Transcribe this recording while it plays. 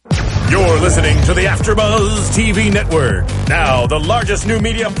listening to the AfterBuzz TV Network, now the largest new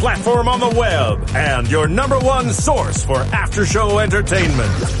media platform on the web, and your number one source for after-show entertainment.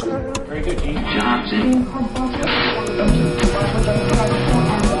 Very good, Gene Johnson.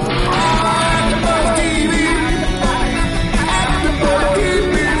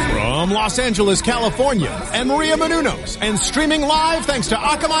 From Los Angeles, California, and Maria Menounos, and streaming live thanks to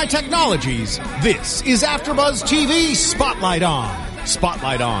Akamai Technologies, this is AfterBuzz TV Spotlight On.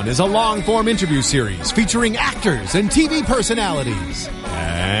 Spotlight On is a long-form interview series featuring actors and TV personalities.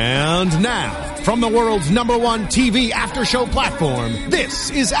 And now, from the world's number one TV after-show platform, this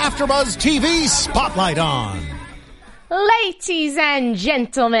is AfterBuzz TV Spotlight On. Ladies and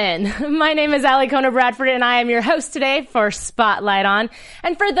gentlemen, my name is Ali Kona Bradford and I am your host today for Spotlight On.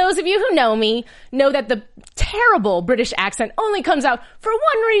 And for those of you who know me, know that the terrible British accent only comes out for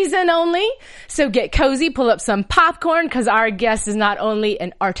one reason only. So get cozy, pull up some popcorn, because our guest is not only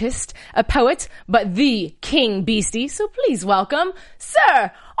an artist, a poet, but the King Beastie. So please welcome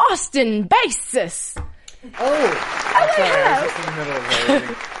Sir Austin Basis. Oh, sorry, I was just in the middle of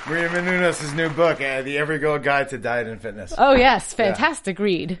everything. Maria Menounos' new book, The Every Girl Guide to Diet and Fitness. Oh yes, fantastic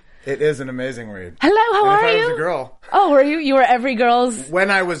read. It is an amazing read. Hello, how are you? If I was a girl. Oh, were you? You were every girl's?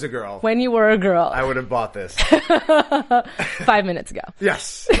 When I was a girl. When you were a girl. I would have bought this. 5 minutes ago.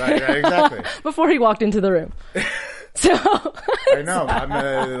 Yes, right, exactly. Before he walked into the room. So I know.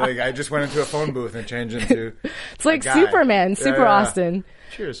 I just went into a phone booth and changed into. It's like Superman, Super Austin.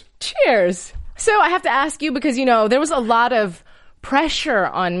 Cheers. Cheers. So I have to ask you because, there was a lot of pressure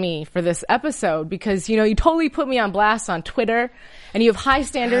on me for this episode because, you totally put me on blast on Twitter and you have high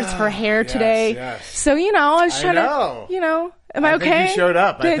standards for hair today. Yes. So, I was trying to, am I okay? I think you showed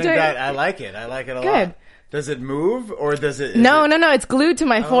up. I like it. I like it a lot. Does it move or does it? No. It's glued to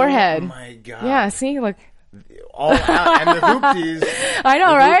my forehead. Oh my God. Yeah, see, look. All out. And the hoopties. I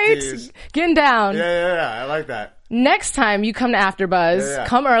know, right? Hoopties. Getting down. Yeah. I like that. Next time you come to AfterBuzz,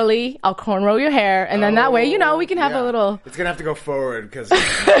 come early. I'll cornrow your hair, and then that way, we can have a little. It's gonna have to go forward because I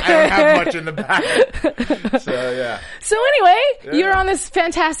don't have much in the back. So yeah. So anyway, you're on this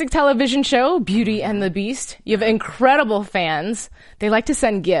fantastic television show, Beauty and the Beast. You have incredible fans. They like to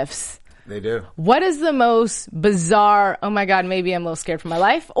send gifts. They do. What is the most bizarre? Oh my God, maybe I'm a little scared for my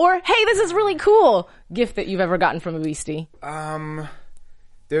life. Or hey, this is really cool gift that you've ever gotten from a beastie.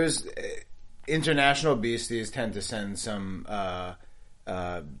 There's. International beasties tend to send some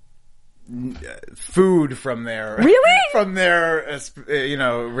food from their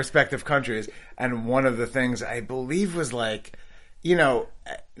respective countries, and one of the things I believe was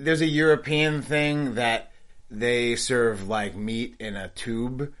there's a European thing that they serve meat in a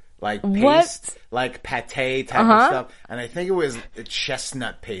tube, paste, pate type of stuff, and I think it was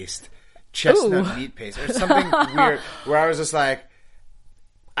chestnut meat paste, or something weird. Where I was just like.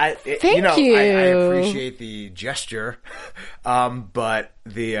 Thank you. I appreciate the gesture, but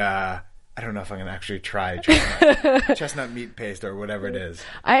I don't know if I'm going to actually try chestnut meat paste or whatever it is.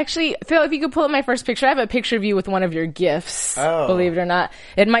 I actually, Phil, if you could pull up my first picture, I have a picture of you with one of your gifts, believe it or not.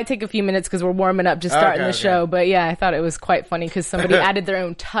 It might take a few minutes because we're warming up, just starting the show, but yeah, I thought it was quite funny because somebody added their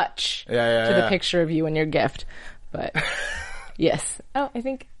own touch to the picture of you and your gift. But, yes. Oh, I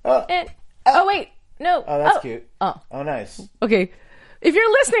think, wait, no. Oh, that's cute. Oh, nice. Okay. If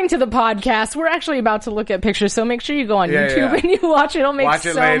you're listening to the podcast, we're actually about to look at pictures, so make sure you go on YouTube and you watch it. It'll make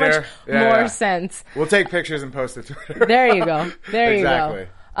so much more sense. We'll take pictures and post it to Twitter. There you go. Exactly. You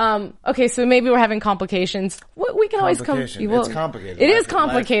go. Okay, so maybe we're having complications. We can always come. It's complicated. It is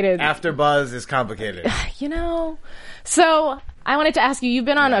complicated. AfterBuzz is complicated. So I wanted to ask you, you've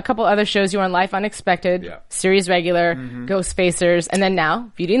been on a couple other shows. You were on Life Unexpected, Series Regular, Ghost Facers, and then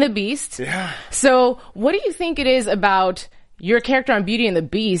now Beauty and the Beast. Yeah. So what do you think it is about your character on Beauty and the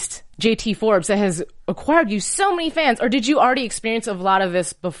Beast, JT Forbes, that has acquired you so many fans? Or did you already experience a lot of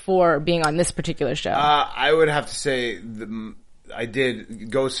this before being on this particular show? I would have to say I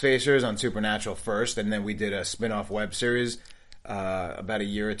did Ghost Facers on Supernatural first, and then we did a spin-off web series about a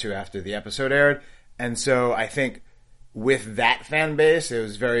year or two after the episode aired. And so I think with that fan base, it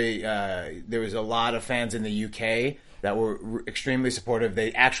was there was a lot of fans in the UK that were extremely supportive.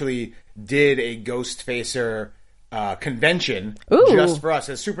 They actually did a Ghost Facer convention just for us.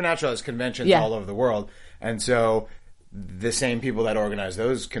 As Supernatural has conventions all over the world, and so the same people that organize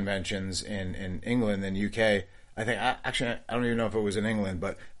those conventions in England and UK, I think I don't even know if it was in England,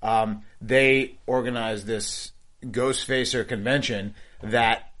 but they organized this Ghost Facer convention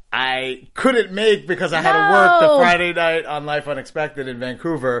that I couldn't make because I had to work the Friday night on Life Unexpected in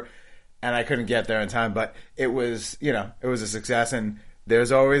Vancouver, and I couldn't get there in time. But it was a success, and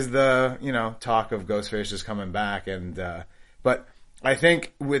there's always the talk of Ghost Facers coming back, and but I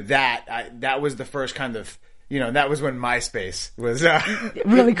think with that, that was the first kind of, that was when MySpace was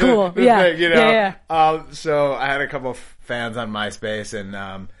really cool. the Yeah. thing, Yeah. So I had a couple of fans on MySpace,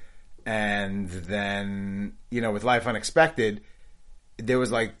 and then with Life Unexpected, there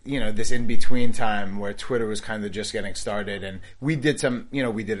was this in between time where Twitter was kind of just getting started, and we did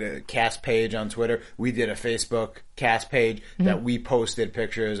we did a cast page on Twitter, we did a Facebook cast page that we posted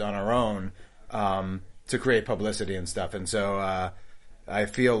pictures on our own to create publicity and stuff, and so I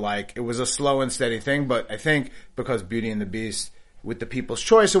feel like it was a slow and steady thing, but I think because Beauty and the Beast, with the People's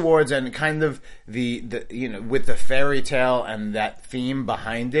Choice Awards and kind of the with the fairy tale and that theme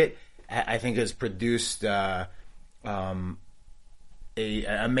behind it, I think has produced a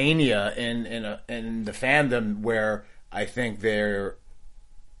mania in the fandom where I think they're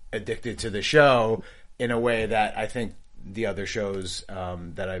addicted to the show in a way that I think the other shows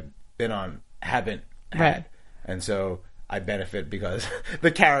that I've been on haven't had. Right. And so I benefit because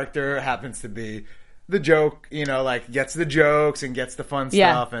the character happens to be the joke, gets the jokes and gets the fun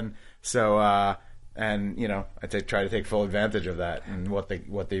stuff, and so I try to take full advantage of that and what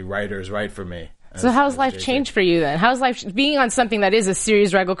the writers write for me. So how's life changed for you then? How's life being on something that is a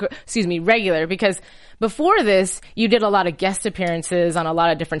series regular? Because before this, you did a lot of guest appearances on a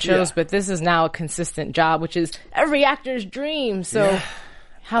lot of different shows, but this is now a consistent job, which is every actor's dream. So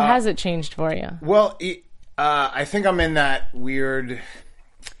how has it changed for you? Well, I think I'm in that weird.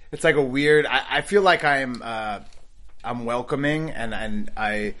 It's like a weird. I feel like I'm welcoming and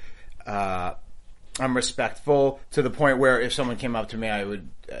I'm respectful to the point where if someone came up to me, I would,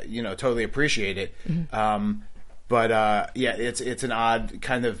 totally appreciate it. But it's an odd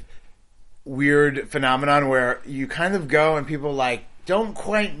kind of weird phenomenon where you kind of go and people don't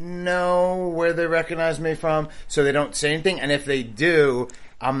quite know where they recognize me from, so they don't say anything. And if they do,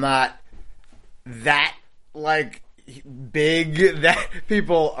 I'm not that big that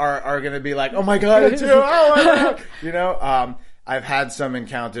people are going to be like, oh my God, it's you. Oh my God. I've had some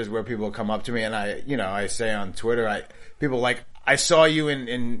encounters where people come up to me and I say on Twitter, people I saw you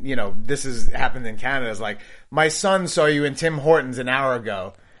in this has happened in Canada. It's like, my son saw you in Tim Hortons an hour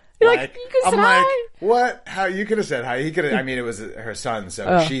ago. You're you could have said hi. What? How you could have said hi? He could have. I mean, it was her son,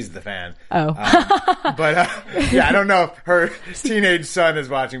 so she's the fan. Oh, but I don't know if her teenage son is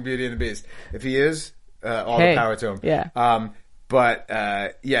watching Beauty and the Beast. If he is, all the power to him. Yeah.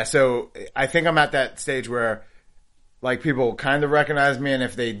 So I think I'm at that stage where people kind of recognize me, and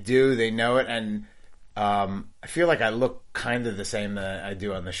if they do, they know it, and I feel like I look kind of the same that I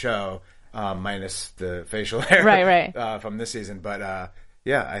do on the show, minus the facial hair, right. From this season. But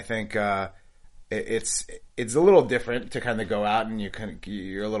I think it's a little different to kind of go out and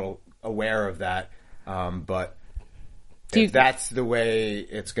you're a little aware of that. But that's the way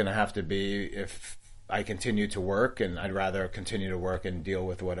it's going to have to be if I continue to work, and I'd rather continue to work and deal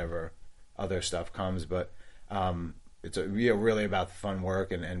with whatever other stuff comes. But it's really about the fun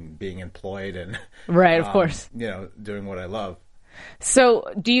work and being employed and right, of course, doing what I love.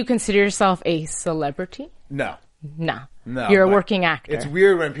 So, do you consider yourself a celebrity? No. You're a working actor. It's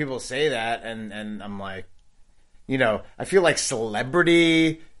weird when people say that, and I'm like, I feel like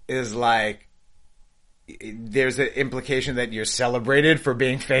celebrity is there's an implication that you're celebrated for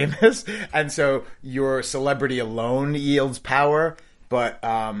being famous, and so your celebrity alone yields power. But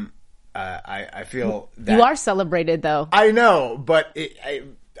I feel that you are celebrated, though. I know, but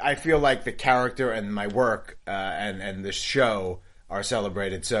I feel like the character and my work and the show are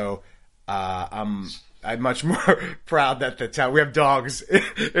celebrated. So I'm much more proud that the town. We have dogs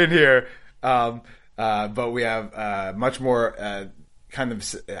in here, but we have much more. Kind of,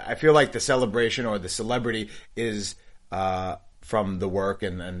 I feel like the celebration or the celebrity is from the work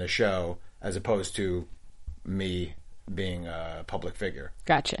and the show, as opposed to me being a public figure.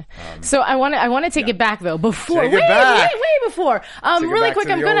 Gotcha. So I want to take it back though. Before, Take it back. way before. Really quick,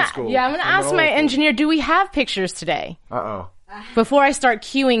 I'm gonna ask my school. Engineer. Do we have pictures today? Before I start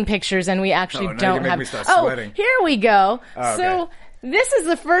queuing pictures, and we actually don't have. Me start sweating. Here we go. Oh, okay. So. This is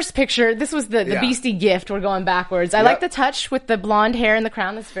the first picture. This was the Beastie gift. We're going backwards. I like the touch with the blonde hair and the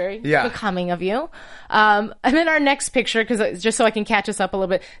crown. That's very becoming of you. And then our next picture, because just so I can catch us up a little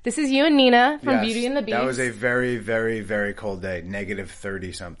bit. This is you and Nina from Beauty and the Beast. That was a very, very, very cold day.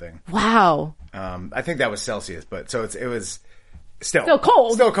 -30 something. Wow. I think that was Celsius, but so it was still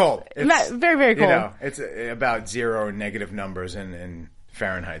cold. Still cold. It's, very, very cold. It's about zero negative numbers in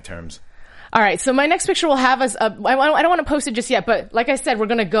Fahrenheit terms. All right, so my next picture will have us up. I don't want to post it just yet, but like I said, we're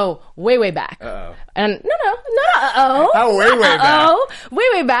going to go way back. Uh-oh. And no, uh-oh. How way back?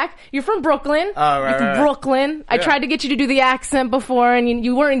 Way back. You're from Brooklyn. Oh, right, You're from Brooklyn. I tried to get you to do the accent before, and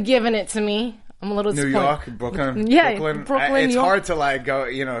you weren't giving it to me. I'm a little New disappointed. York, Brooklyn. Yeah, Brooklyn. Brooklyn, It's New York. hard to like go,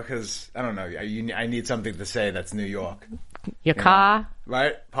 because I don't know. I need something to say that's New York, Your car.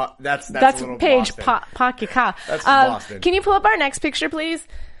 right? That's a little Paige. Boston. Park your car. That's Boston. Can you pull up our next picture, please?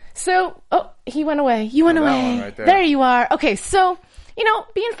 So, he went away. You went that away. one right there. You are. Okay, so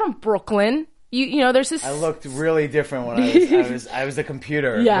being from Brooklyn, there's this. I looked really different when I was a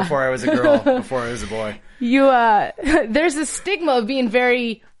computer Yeah. before I was a girl, before I was a boy. There's a stigma of being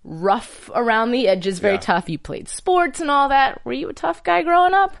very rough around the edges, very Yeah. tough. You played sports and all that. Were you a tough guy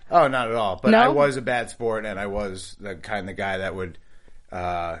growing up? Oh, not at all. But No? I was a bad sport, and I was the kind of guy that would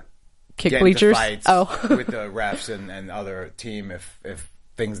Kick get bleachers. into fights with the refs and other team if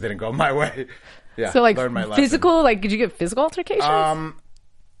things didn't go my way. Yeah, So like learned my lesson. physical, like did you get physical altercations?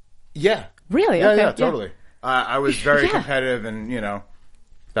 Yeah. Really? Yeah, Okay, yeah, yeah. totally. I was very Yeah. competitive, and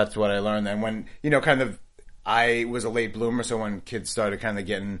that's what I learned. And when kind of, I was a late bloomer, so when kids started kind of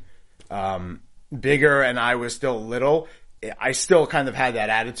getting bigger, and I was still little, I still kind of had that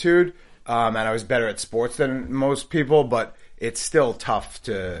attitude, and I was better at sports than most people. But it's still tough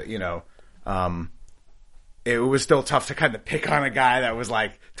to, it was still tough to kind of pick on a guy that was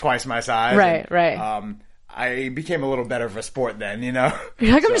like twice my size. Right, and, right. I became a little better for sport then, You're like,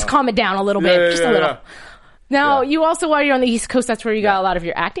 I'm just calm it down a little bit, just a little. Now, you also, while you're on the East Coast, that's where you got a lot of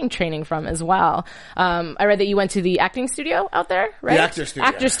your acting training from as well. I read that you went to the acting studio out there, right? The actor studio.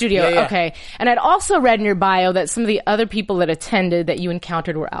 Actor studio, Yeah, yeah. okay. And I'd also read in your bio that some of the other people that attended that you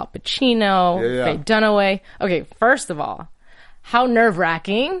encountered were Al Pacino, Yeah. Faye Dunaway. Okay, first of all, how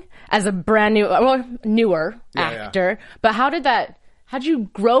nerve-wracking as a brand new, newer actor. But how'd you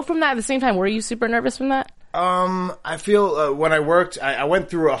grow from that at the same time? Were you super nervous from that? I feel when I worked, I went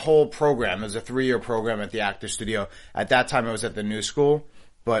through a whole program. It was a 3-year program at the Actor Studio. At that time, I was at the New School,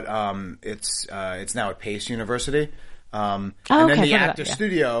 but it's now at Pace University. And then okay, the I've heard of Actor that, yeah.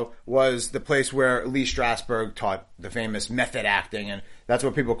 Studio was the place where Lee Strasberg taught the famous method acting, and that's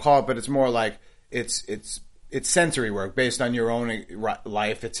what people call it. But it's more like it's sensory work based on your own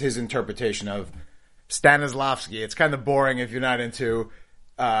life. It's his interpretation of Stanislavski. It's kind of boring if you're not into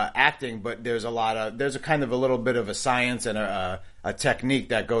acting, but there's a kind of a little bit of a science and a technique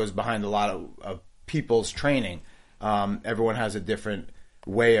that goes behind a lot of people's training. Everyone has a different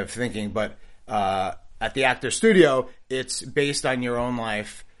way of thinking, but at the Actor Studio, it's based on your own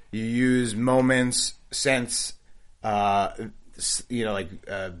life. You use moments, sense,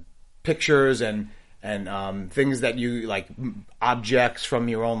 pictures and things that you like, objects from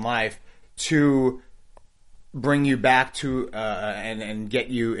your own life to bring you back to and get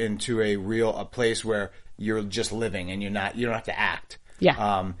you into a place where you're just living and you don't have to act.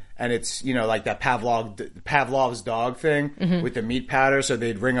 Yeah. And it's like that Pavlov's dog thing with the meat powder. So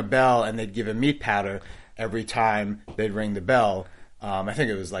they'd ring a bell and they'd give a meat powder every time they'd ring the bell. I think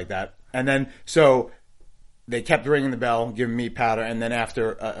it was like that. And then so they kept ringing the bell, giving meat powder, and then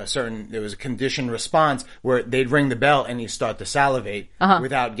after there was a conditioned response where they'd ring the bell and you start to salivate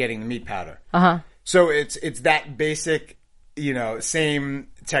without getting the meat powder. So it's that basic, same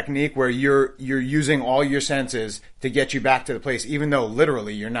technique where you're using all your senses to get you back to the place, even though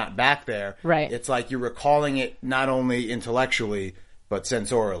literally you're not back there. Right. It's like you're recalling it not only intellectually but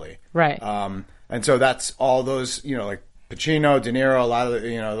sensorially. Right. And so that's all those, like Pacino, De Niro,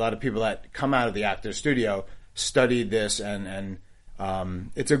 a lot of people that come out of the Actor Studio studied this, and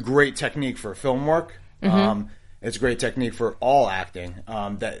it's a great technique for film work. It's a great technique for all acting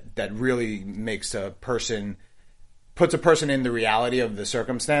that really makes puts a person in the reality of the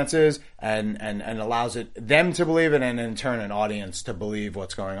circumstances and allows them to believe it, and in turn an audience to believe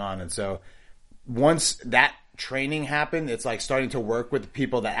what's going on. And so once that training happened, it's like starting to work with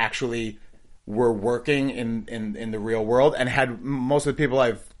people that actually were working in the real world, and had most of the people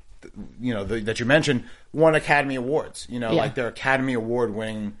that you mentioned won Academy Awards. Like they're Academy Award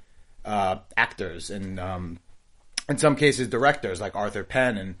winning actors, and in some cases directors like Arthur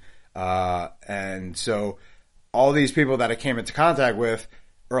Penn, and so all these people that I came into contact with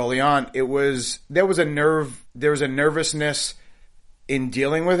early on, there was a nervousness in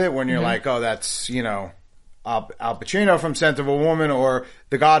dealing with it when you're like, oh, that's Al Pacino from Scent of a Woman or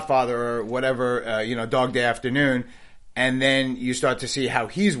The Godfather or whatever, Dog Day Afternoon, and then you start to see how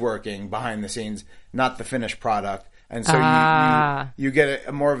he's working behind the scenes, not the finished product, and so you get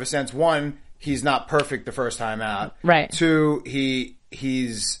a more of a sense. One, he's not perfect the first time out. Right. Two,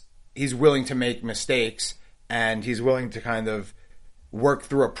 he's willing to make mistakes, and he's willing to kind of work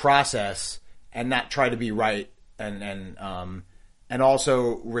through a process and not try to be right, and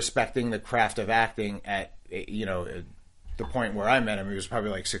also respecting the craft of acting at the point where I met him. He was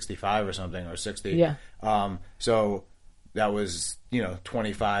probably like 65 or something, or 60. Yeah. So that was,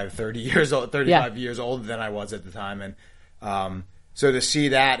 25, 30 years old, 35 years older than I was at the time. And so to see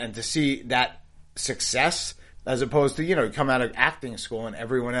that and to see that success as opposed to, you come out of acting school and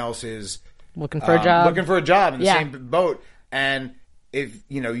everyone else is looking for a job in the same boat. And if,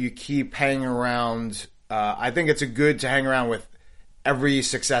 you keep hanging around, I think it's good to hang around with every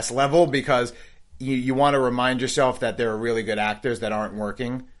success level because you want to remind yourself that there are really good actors that aren't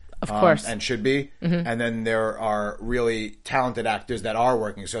working. Of course. And should be. Mm-hmm. And then there are really talented actors that are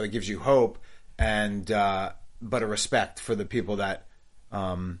working. So it gives you hope and, but a respect for the people that,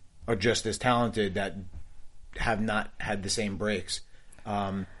 are just as talented that have not had the same breaks.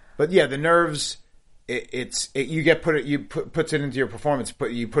 But yeah, the nerves, puts it into your performance,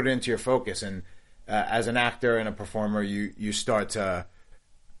 you put it into your focus. And, as an actor and a performer, you start to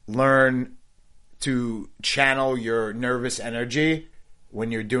learn to channel your nervous energy when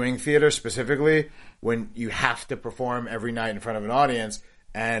you're doing theater, specifically when you have to perform every night in front of an audience,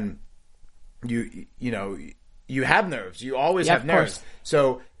 and you have nerves. You always have nerves. Course.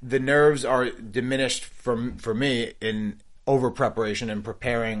 So the nerves are diminished for me in over preparation and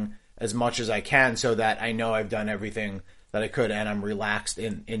preparing as much as I can, so that I know I've done everything that I could, and I'm relaxed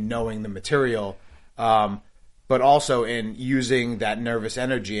in knowing the material. But also in using that nervous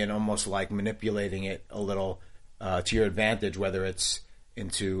energy and almost like manipulating it a little to your advantage, whether it's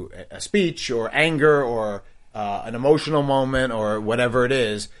into a speech or anger or an emotional moment or whatever it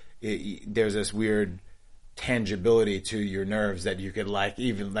is. There's this weird tangibility to your nerves that you could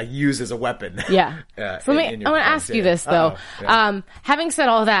even use as a weapon. Yeah. So I want to ask you this though. Yeah. Having said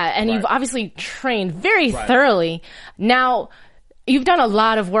all that, and you've obviously trained very thoroughly. Now, you've done a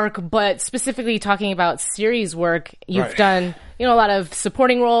lot of work, but specifically talking about series work, you've done, a lot of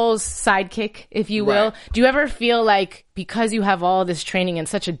supporting roles, sidekick, if you will. Right. Do you ever feel like because you have all this training and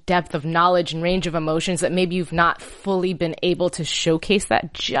such a depth of knowledge and range of emotions that maybe you've not fully been able to showcase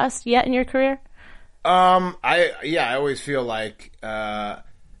that just yet in your career? I always feel like,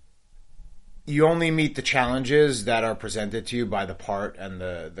 you only meet the challenges that are presented to you by the part and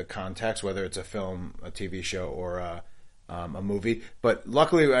the context, whether it's a film, a TV show, or a movie. But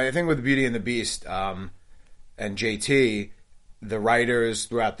luckily, I think with Beauty and the Beast and JT, the writers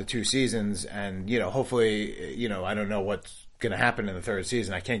throughout the 2 seasons, and hopefully, I don't know what's going to happen in the 3rd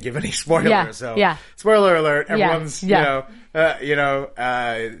season. I can't give any spoilers. Spoiler alert! Everyone's Beauty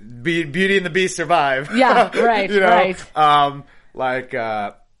and the Beast survive. Yeah, right, right.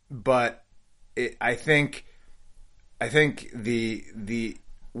 But I think the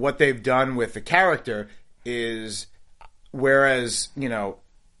what they've done with the character is. Whereas,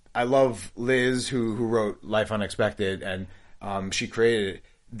 I love Liz who wrote Life Unexpected, and she created it.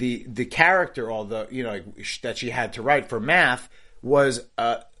 The character, although that she had to write for Math, was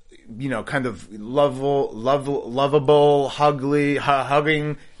kind of lovable, hugging,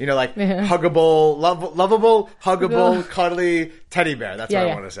 huggable, lovable, huggable, cuddly teddy bear. That's what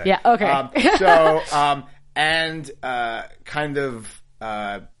I want to say. Yeah. Okay. Kind of.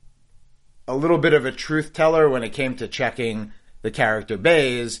 A little bit of a truth teller when it came to checking the character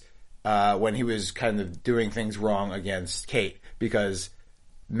Baze when he was kind of doing things wrong against Kate, because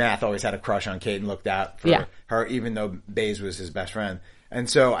Math always had a crush on Kate and looked out for her, even though Baze was his best friend. And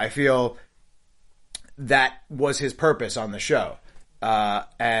so I feel that was his purpose on the show.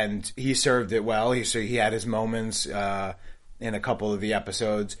 And he served it well. He had his moments in a couple of the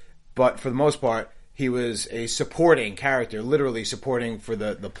episodes, but for the most part, he was a supporting character, literally supporting for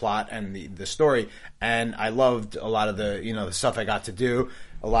the plot and the story. And I loved a lot of the stuff I got to do.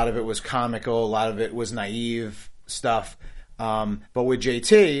 A lot of it was comical. A lot of it was naive stuff. But with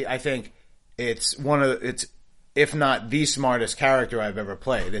JT, I think it's if not the smartest character I've ever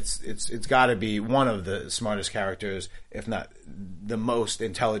played. It's got to be one of the smartest characters, if not the most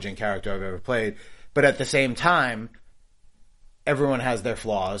intelligent character I've ever played. But at the same time, everyone has their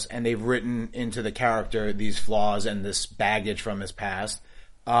flaws, and they've written into the character these flaws and this baggage from his past.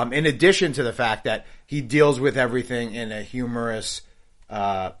 In addition to the fact that he deals with everything in a humorous,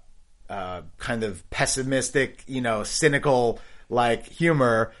 kind of pessimistic, cynical like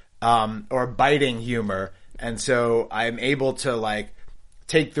humor, or biting humor. And so I'm able to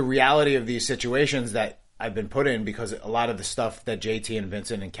take the reality of these situations that I've been put in, because a lot of the stuff that JT and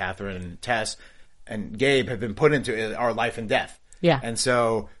Vincent and Catherine and Tess and Gabe have been put into are life and death. Yeah. And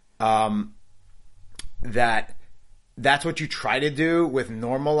so, that's what you try to do with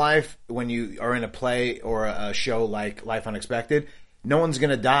normal life when you are in a play or a show like Life Unexpected. No one's going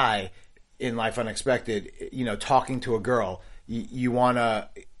to die in Life Unexpected, talking to a girl. You want to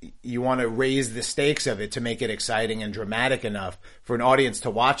you want to raise the stakes of it to make it exciting and dramatic enough for an audience to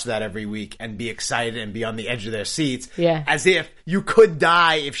watch that every week and be excited and be on the edge of their seats. Yeah. As if you could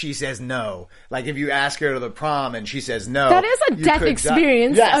die if she says no. Like if you ask her to the prom and she says no. That is a you death could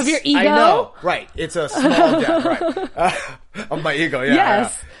experience Yes, of your ego. I know. Right. It's a small death. Right. Of my ego. Yeah.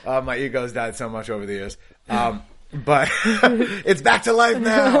 Yes. Yeah. My ego's died so much over the years. But it's back to life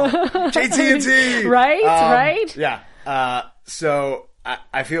now. JT&T. Right. Right. Yeah. So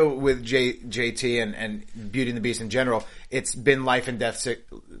I feel with JT and Beauty and the Beast in general, it's been life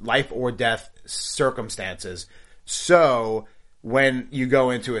or death circumstances. So when you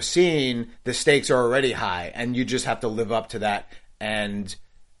go into a scene, the stakes are already high, and you just have to live up to that. And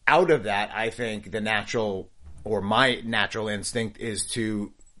out of that, I think my natural instinct is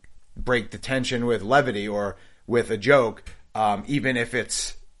to break the tension with levity or with a joke, even if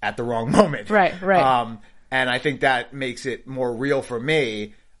it's at the wrong moment. Right. And I think that makes it more real for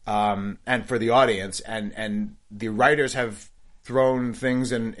me, and for the audience. And the writers have thrown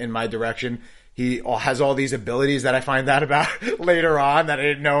things in my direction. He has all these abilities that I find out about later on that I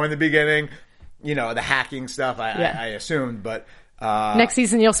didn't know in the beginning. You know, the hacking stuff I assumed, but next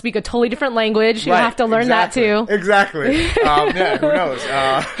season you'll speak a totally different language. You'll have to learn that too. Exactly. Yeah, who knows?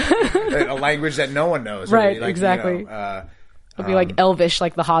 A language that no one knows. Right. Like, exactly. You know, It'll be like Elvish,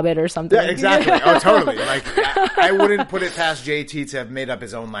 like The Hobbit or something. Yeah, exactly. Oh, totally. Like, I wouldn't put it past JT to have made up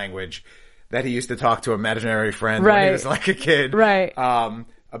his own language that he used to talk to an imaginary friend when he was like a kid. Right.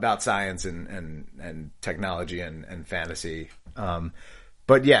 About science and technology and fantasy.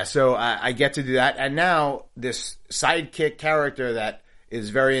 But yeah, so I get to do that. And now this sidekick character that is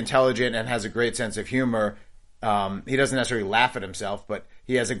very intelligent and has a great sense of humor. He doesn't necessarily laugh at himself, but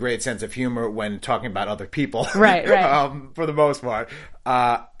he has a great sense of humor when talking about other people. Right. For the most part.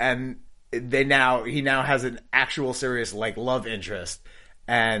 And he now has an actual serious like love interest.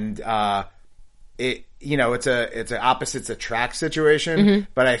 And it's an opposites attract situation,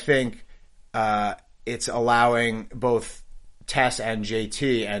 but I think it's allowing both Tess and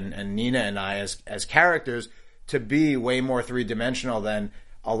JT and Nina and I as characters to be way more three-dimensional than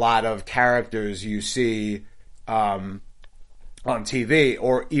a lot of characters you see on TV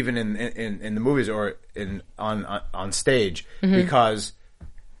or even in the movies or on stage, because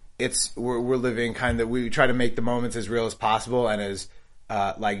we're living we try to make the moments as real as possible and as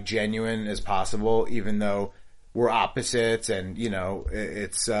like genuine as possible, even though we're opposites. And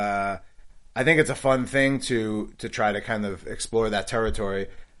it's I think it's a fun thing to try to kind of explore that territory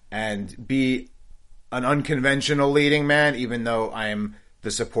and be an unconventional leading man, even though I am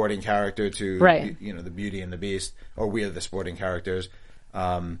the supporting character to the Beauty and the Beast, or we are the supporting characters.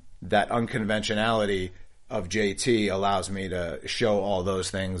 That unconventionality of JT allows me to show all those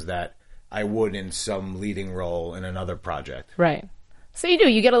things that I would in some leading role in another project. Right. So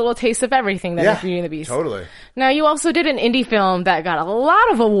you get a little taste of everything that is Beauty and the Beast. Totally. Now, you also did an indie film that got a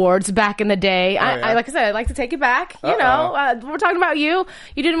lot of awards back in the day. Yeah. Like I said, I'd like to take it back. We're talking about you.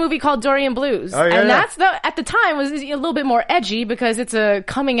 You did a movie called Dorian Blues. That's at the time was a little bit more edgy because it's a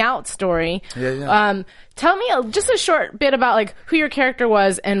coming out story. Yeah. Tell me just a short bit about like who your character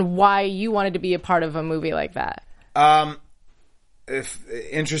was and why you wanted to be a part of a movie like that.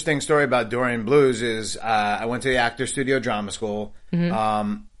 Interesting story about Dorian Blues is I went to the Actor Studio Drama School.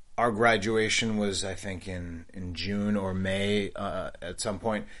 Our graduation was, I think, in June or May at some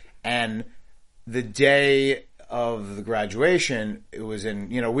point. And the day of the graduation, it was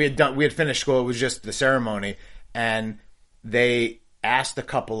we had finished school. It was just the ceremony, and they asked a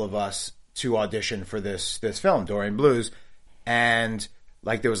couple of us to audition for this film, Dorian Blues, and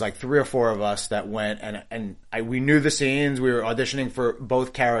like there was like 3 or 4 of us that went, and we knew the scenes. We were auditioning for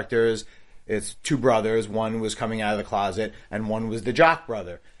both characters. It's 2 brothers. One was coming out of the closet, and one was the jock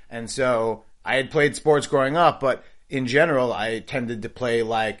brother. And so I had played sports growing up, but in general, I tended to play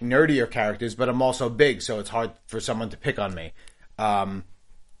like nerdier characters. But I'm also big, so it's hard for someone to pick on me.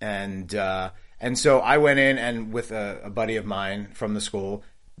 And so I went in and with a buddy of mine from the school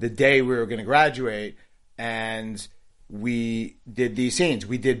the day we were going to graduate, and we did these scenes.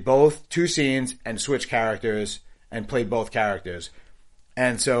 We did both 2 scenes and switched characters and played both characters.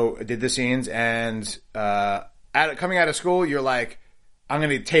 And so I did the scenes, and coming out of school, you're like, I'm going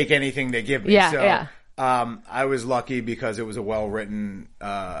to take anything they give me. I was lucky because it was a well-written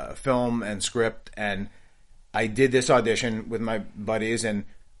film and script, and I did this audition with my buddies, and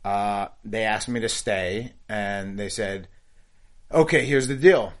they asked me to stay, and they said, okay, here's the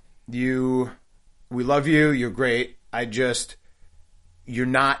deal. We love you. You're great. You're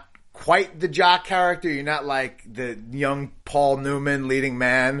not quite the jock character. You're not like the young Paul Newman leading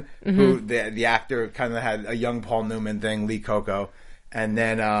man, who the actor kind of had a young Paul Newman thing, Lee Coco. And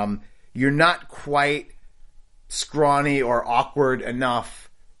then you're not quite scrawny or awkward enough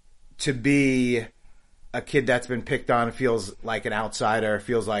to be a kid that's been picked on, feels like an outsider,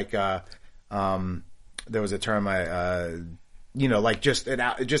 feels like there was a term like just an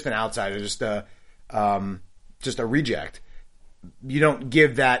outsider, just a reject. You don't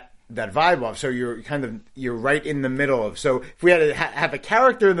give that vibe off, so you're right in the middle of. So if we had to have a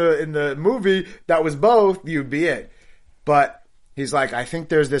character in the movie that was both, you'd be it. But he's like, I think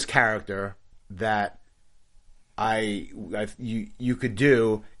there's this character that you could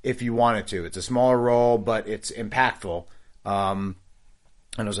do if you wanted to. It's a smaller role, but it's impactful. And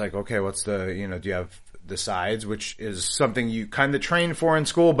I was like, okay, what's do you have the sides, which is something you kind of train for in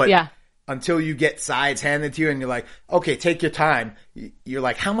school, but until you get sides handed to you and you're like, okay, take your time. You're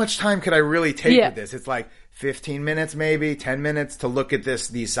like, how much time could I really take with this? It's like 15 minutes, maybe 10 minutes to look at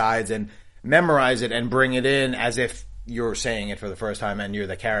these sides and memorize it and bring it in as if you're saying it for the first time and you're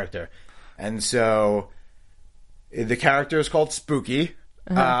the character. And so the character is called Spooky.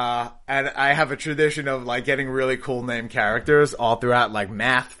 And I have a tradition of like getting really cool name characters all throughout, like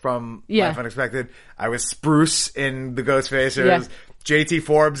Math from Life Unexpected. I was Spruce in the Ghostfacers. JT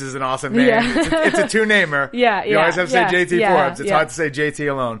Forbes is an awesome name. It's a two-namer. You always have to say JT Forbes. It's hard to say JT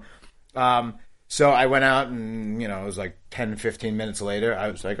alone. So I went out and, it was like 10, 15 minutes later. I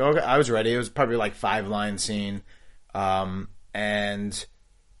was like, okay, I was ready. It was probably like 5-line scene.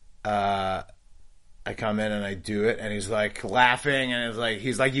 I come in and I do it, and he's like laughing, and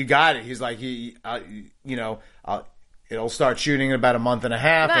he's like, you got it. He's like, it'll start shooting in about a month and a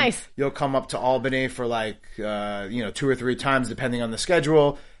half. Nice. And you'll come up to Albany for like, 2 or 3 times depending on the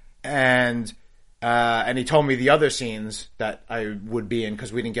schedule. And he told me the other scenes that I would be in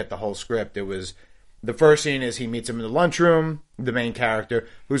because we didn't get the whole script. It was, the first scene is he meets him in the lunchroom, the main character,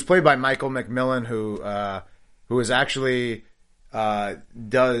 who's played by Michael McMillan, who is actually,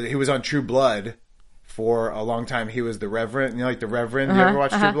 he was on True Blood for a long time. He was the Reverend, like the Reverend. You ever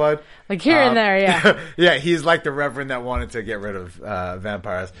watch True Blood? Like here and there, yeah. Yeah, he's like the Reverend that wanted to get rid of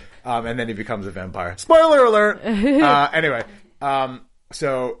vampires. And then he becomes a vampire. Spoiler alert! Anyway,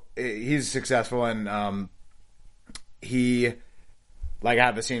 so he's successful, and I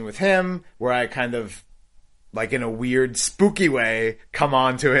have a scene with him where I kind of, like in a weird, spooky way, come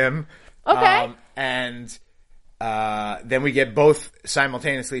on to him. Okay. And then we get both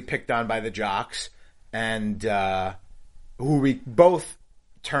simultaneously picked on by the jocks, and who we both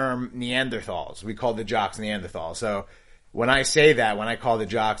term Neanderthals. We call the jocks Neanderthals. So when I say that, when I call the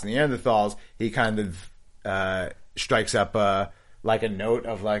jocks Neanderthals, he kind of strikes up like a note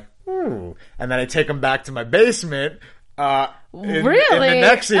of like, ooh. And then I take him back to my basement. Really? In the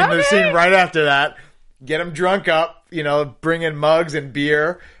next scene, okay. The scene right after that, get him drunk up, bring in mugs and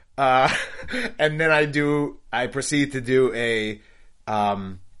beer. And then I proceed to do a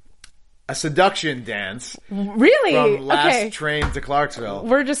seduction dance. Really? From Last Train to Clarksville.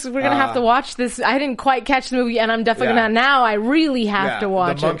 We're gonna have to watch this. I didn't quite catch the movie, and I'm definitely gonna now. I really have to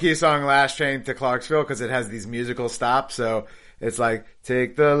watch it. The Monkey song "Last Train to Clarksville" because it has these musical stops. So it's like,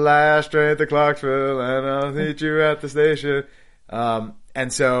 take the last train to Clarksville, and I'll meet you at the station.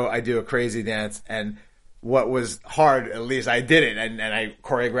 And so I do a crazy dance, and what was hard, at least I did it, and I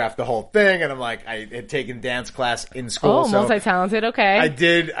choreographed the whole thing, and I'm like, I had taken dance class in school. Oh, multi-talented, okay. I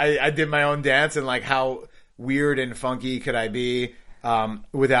did my own dance, and like, how weird and funky could I be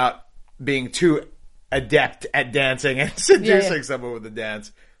without being too adept at dancing and seducing someone with the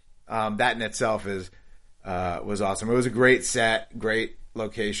dance. That in itself was awesome. It was a great set, great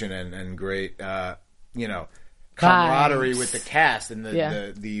location, and great, camaraderie with the cast and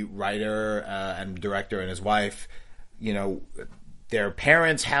the writer and director and his wife. Their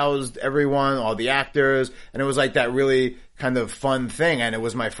parents housed everyone, all the actors, and it was like that really kind of fun thing. And it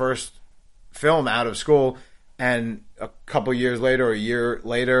was my first film out of school, and a couple years later, or a year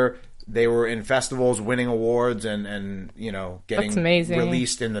later, they were in festivals, winning awards, and getting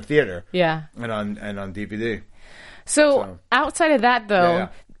released in the theater, and on DVD. So outside of that, though.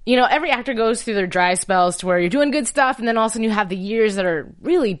 Every actor goes through their dry spells to where you're doing good stuff, and then all of a sudden you have the years that are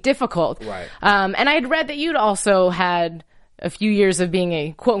really difficult. Right. And I had read that you'd also had a few years of being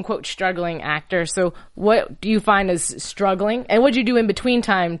a quote-unquote struggling actor. So what do you find as struggling? And what did you do in between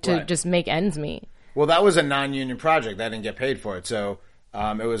time to just make ends meet? Well, that was a non-union project. I didn't get paid for it. So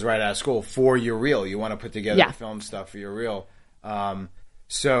it was right out of school for your reel. You want to put together the film stuff for your reel.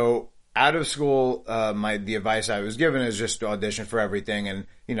 So out of school, the advice I was given is just to audition for everything and,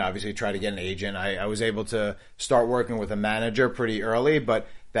 obviously try to get an agent. I was able to start working with a manager pretty early, but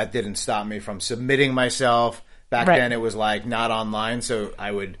that didn't stop me from submitting myself. Back then it was like not online, so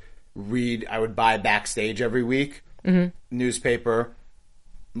I would buy Backstage every week, newspaper,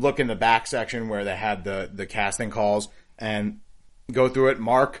 look in the back section where they had the casting calls and go through it,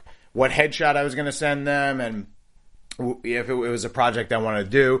 mark what headshot I was going to send them, and if it was a project I wanted to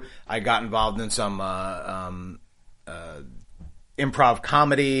do. I got involved in some improv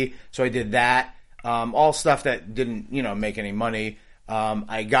comedy, so I did that. All stuff that didn't, make any money.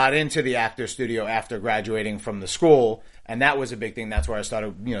 I got into the actor studio after graduating from the school, and that was a big thing. That's where I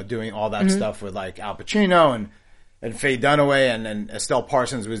started, doing all that stuff with like Al Pacino and Faye Dunaway, and Estelle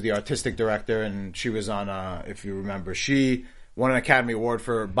Parsons was the artistic director, and she was on, if you remember, she won an Academy Award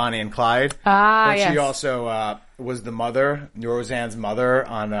for Bonnie and Clyde. But yes. she also was the mother, Roseanne's mother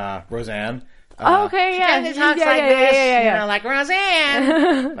on Roseanne. Okay, yeah. She talks like this, like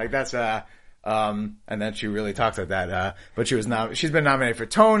Roseanne. Like that's, and then she really talks like that. But she's been nominated for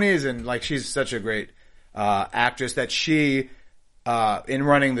Tonys, and like she's such a great actress that she, in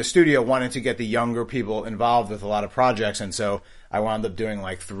running the studio, wanted to get the younger people involved with a lot of projects, and so I wound up doing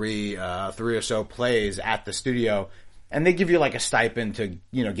like three or so plays at the studio, and they give you like a stipend to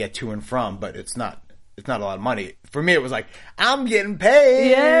get to and from, but it's not a lot of money. For me, it was like, I'm getting paid.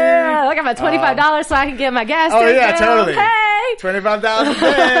 Yeah, like I'm at $25 so I can get my gas. Oh yeah, totally. Hey, $25 a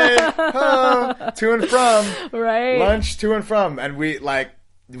day. Home, to and from. right? Lunch to and from, and we like.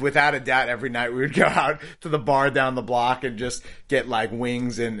 Without a doubt, every night we would go out to the bar down the block and just get like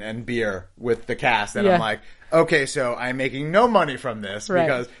wings and beer with the cast. And I'm like, okay, so I'm making no money from this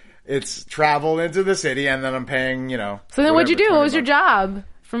because it's travel into the city, and then I'm paying, So then what'd you do? What was your job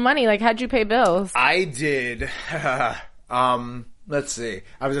for money? Like, how'd you pay bills? I did, let's see.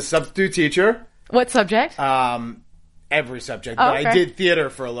 I was a substitute teacher. What subject? Every subject. Oh, but okay. I did theater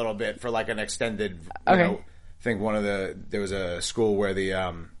for a little bit, for like an extended, Okay. I think there was a school where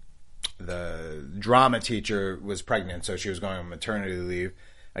the drama teacher was pregnant, so she was going on maternity leave.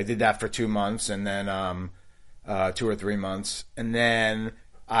 I did that for 2 months, and then 2 or 3 months, and then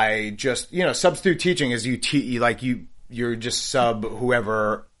I just substitute teaching is you're just sub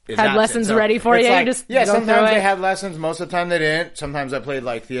whoever is Had absent. lessons So ready for it's you. like, Just yeah, go through sometimes it. they had lessons. Most of the time they didn't. Sometimes I played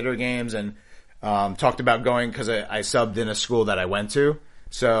like theater games and talked about going because I subbed in a school that I went to.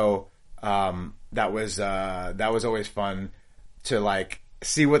 So that was always fun to like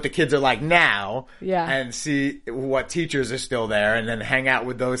see what the kids are like now, and see what teachers are still there, and then hang out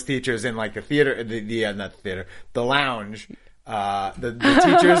with those teachers in like the theater, not the theater, the lounge, the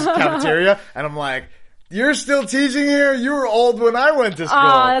teachers' cafeteria, and I'm like, you're still teaching here? You were old when I went to school.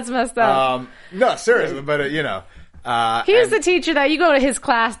 Oh, that's messed up. No, seriously, but He's the teacher that you go to his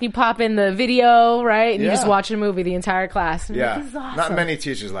class and you pop in the video, right? And you Yeah. just watch a movie the entire class. And yeah, this is awesome. not many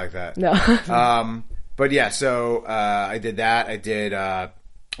teachers like that. No. But yeah, so I did that. I did. I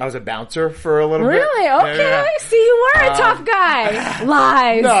was a bouncer for a little bit. Really? Okay. Yeah. See, you were a tough guy.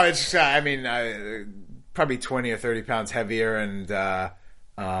 Lies. No, it's probably 20 or 30 pounds heavier, and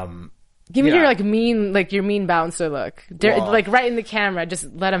Give me yeah. your mean bouncer look. Like right in the camera.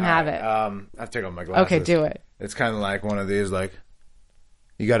 Just let him have it. I've taken off my glasses. Okay, do it. It's kind of like one of these, like,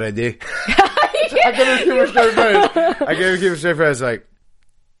 you got ID? I gave him a straight face. I gave him a straight face, like,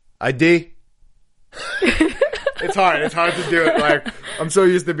 ID? It's hard. It's hard to do it. Like, I'm so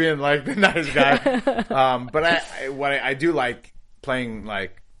used to being like the nice guy. But I do like playing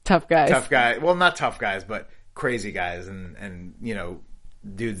like Tough guys. tough guys. Well, not tough guys, but crazy guys, and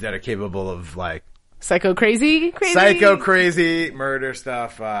dudes that are capable of like Psycho crazy? psycho crazy murder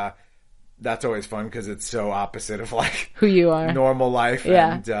stuff. That's always fun because it's so opposite of like Who you are. normal life,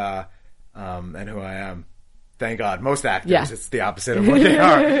 Yeah. and who I am. Thank God, most actors Yeah. it's the opposite of what they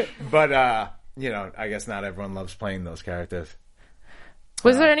are. But I guess not everyone loves playing those characters.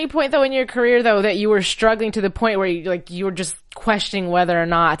 Was there any point though in your career though that you were struggling to the point where you were just questioning whether or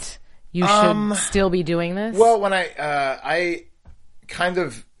not you should still be doing this? Well, when I kind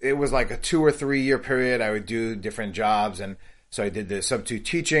of, it was like a 2 or 3 year period. I would do different jobs, and so I did the substitute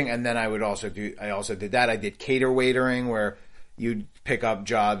teaching, and then I also did that. I did cater waitering, where you'd pick up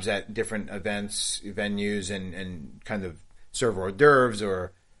jobs at different venues, and kind of serve hors d'oeuvres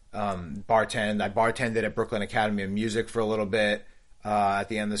or bartend. I bartended at Brooklyn Academy of Music for a little bit at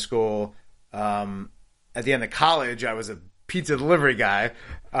the end of school. At the end of college, I was a pizza delivery guy.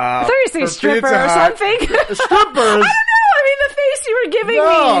 I thought you were saying for stripper Pizza or Hut. something. Strippers? I don't know. I mean, the face you were giving me.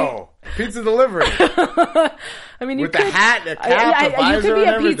 No, pizza delivery. I mean, you With could, the hat, the cap, the you visor, could be and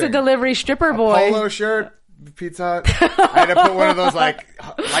a pizza everything. delivery stripper boy. Polo shirt, Pizza Hut. I had to put one of those like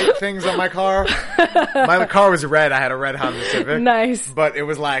light things on my car. My car was red. I had a red Honda Civic. Nice. But it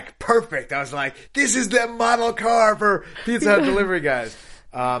was like perfect. I was like, this is the model car for Pizza Hut delivery guys.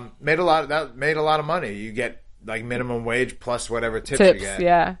 Made a lot of money. You get like minimum wage plus whatever tips you get.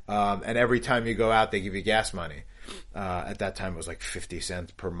 Yeah. And every time you go out, they give you gas money. At that time, it was like 50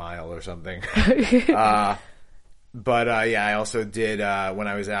 cents per mile or something. But I also did when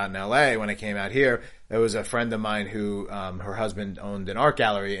I was out in LA. When I came out here, there was a friend of mine who her husband owned an art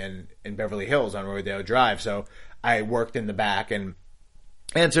gallery in Beverly Hills on Rodeo Drive. So I worked in the back and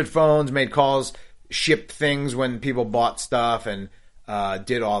answered phones, made calls, shipped things when people bought stuff, and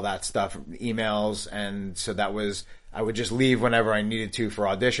did all that stuff, emails. And so I would just leave whenever I needed to for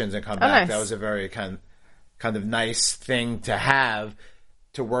auditions and come back. Nice. That was a very kind of nice thing to have,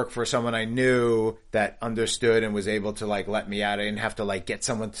 to work for someone I knew that understood and was able to like let me out. I didn't have to like get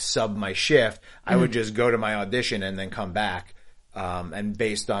someone to sub my shift. I would just go to my audition and then come back. And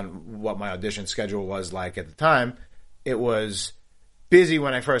based on what my audition schedule was like at the time, it was busy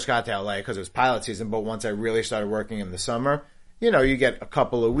when I first got to LA because it was pilot season. But once I really started working in the summer, you get a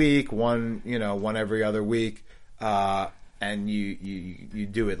couple a week, one every other week. And you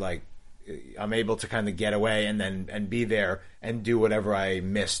do it like, I'm able to kind of get away and be there and do whatever I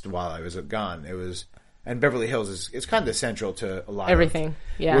missed while I was gone. And Beverly Hills is kind of central to a lot Everything, of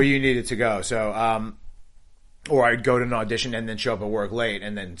yeah. where you needed to go. So, or I'd go to an audition and then show up at work late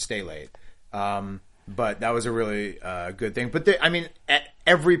and then stay late. But that was a really good thing. But at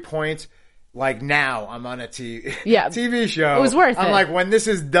every point, like now I'm on a TV show. It was worth it. I'm like, when this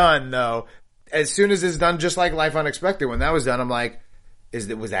is done though, as soon as it's done, just like Life Unexpected, when that was done, I'm like,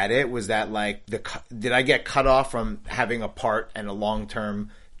 was that it? Was that like did I get cut off from having a part and a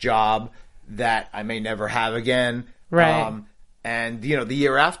long-term job that I may never have again? Right. And the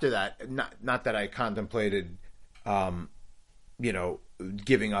year after that, not that I contemplated, giving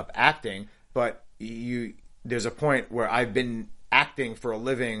up acting, but there's a point where I've been acting for a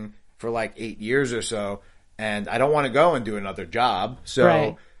living for like 8 years or so, and I don't want to go and do another job. So.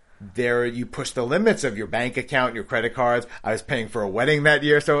 Right. There, you push the limits of your bank account, your credit cards. I was paying for a wedding that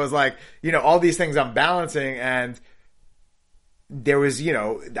year, so it was like, all these things I'm balancing, and there was,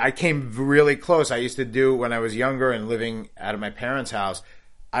 I came really close. I used to do, when I was younger and living out of my parents' house,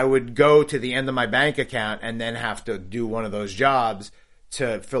 I would go to the end of my bank account and then have to do one of those jobs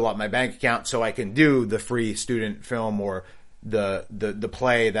to fill up my bank account so I can do the free student film or the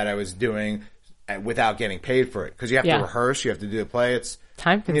play that I was doing without getting paid for it. Because you have to rehearse, you have to do the play. It's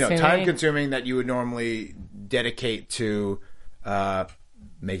time consuming that you would normally dedicate to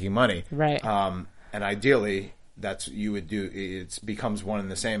making money. Right. And ideally, that's you would do. It becomes one and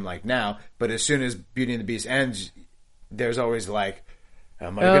the same like now. But as soon as Beauty and the Beast ends, there's always like,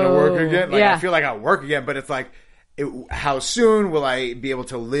 am I going to work again? Like, I feel like I'll work again, but it's like, how soon will I be able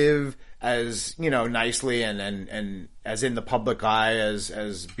to live as nicely and as in the public eye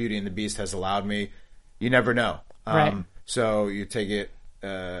as Beauty and the Beast has allowed me? You never know. Right. So you take it.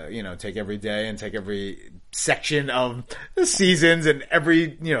 Take every day and take every section of the seasons and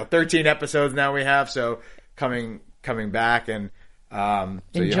every 13 episodes now we have. So coming back and so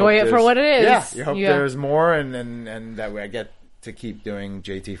enjoy it for what it is. Yeah, you hope there's more and that way I get to keep doing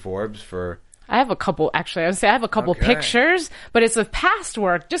JT Forbes for. I have a couple, actually. I would say I have a couple pictures, but it's of past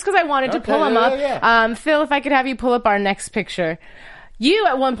work, just because I wanted to pull them up. Yeah. Phil, if I could have you pull up our next picture. You,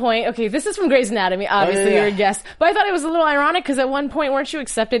 at one point, this is from Grey's Anatomy, obviously you're a guest, but I thought it was a little ironic because at one point, weren't you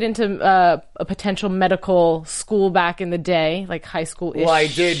accepted into a potential medical school back in the day, like high school-ish? Well, I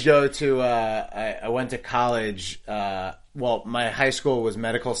did go to, I went to college, my high school was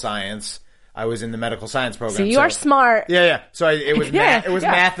medical science. I was in the medical science program. So you are smart. Yeah. So it was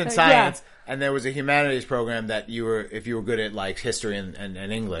math and science. Yeah. And there was a humanities program that if you were good at like history and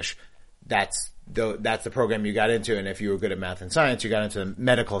English, that's the program you got into. And if you were good at math and science, you got into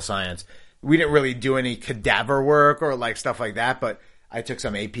medical science. We didn't really do any cadaver work or like stuff like that, but I took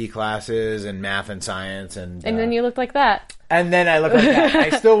some AP classes and math and science. And then you looked like that. And then I looked like that.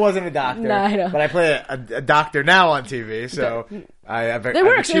 I still wasn't a doctor. No, I know. But I play a doctor now on TV, so I've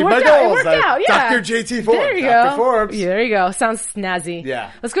achieved my goals. It worked out, yeah. Dr. JT Forbes. There you Dr. go. Forbes. Yeah, there you go. Sounds snazzy.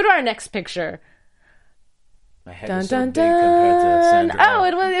 Yeah. Let's go to our next picture. My head is so big compared to Sandra. Oh,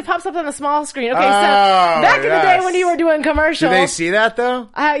 it pops up on the small screen. Okay, so back in the day when you were doing commercials. Do they see that though?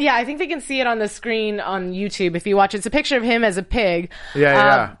 Yeah, I think they can see it on the screen on YouTube if you watch it. It's a picture of him as a pig.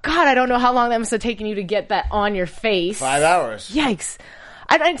 Yeah. God, I don't know how long that must have taken you to get that on your face. 5 hours. Yikes.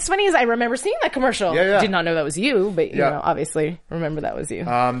 It's funny as I remember seeing that commercial. Yeah. Did not know that was you, but you know, obviously remember that was you.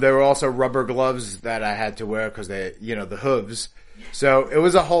 There were also rubber gloves that I had to wear because they, the hooves. So it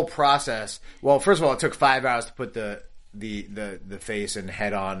was a whole process. Well, first of all, it took 5 hours to put the face and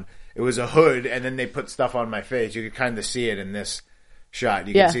head on. It was a hood, and then they put stuff on my face. You could kind of see it in this shot.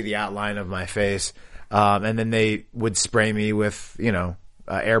 You can see the outline of my face. And then they would spray me with,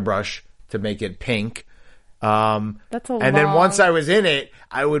 airbrush to make it pink. That's a And then once I was in it,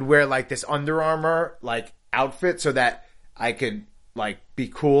 I would wear like this Under Armour, like outfit so that I could like be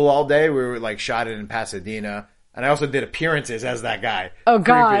cool all day. We were like shot it in Pasadena. And I also did appearances as that guy. Oh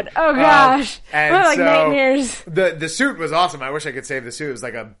God! Oh gosh! And what, like so nightmares. The suit was awesome. I wish I could save the suit. It was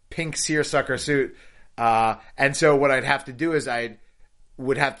like a pink seersucker suit. And so what I'd have to do is I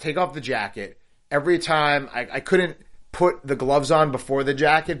would have to take off the jacket every time. I couldn't put the gloves on before the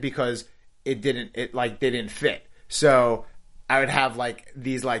jacket because they didn't fit. So I would have like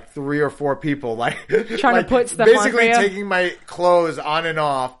these like 3 or 4 people like trying to put stuff basically on for you. taking my clothes on and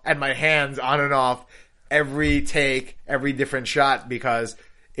off and my hands on and off every take, every different shot, because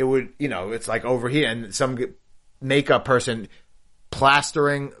it would, it's like overheat, and some makeup person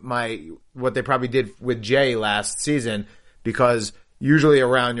plastering what they probably did with Jay last season, because usually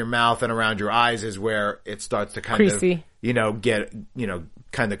around your mouth and around your eyes is where it starts to kind Creasy. of, get,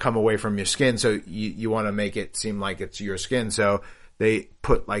 kind of come away from your skin. So you want to make it seem like it's your skin. So they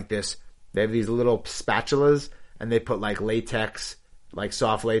put like this, they have these little spatulas, and they put like latex, like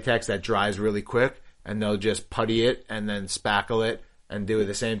soft latex that dries really quick. And they'll just putty it and then spackle it and do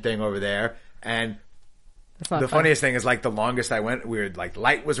the same thing over there. And the funniest thing is, like, the longest I went, we were like,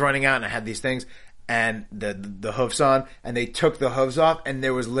 light was running out and I had these things and the hoofs on, and they took the hooves off, and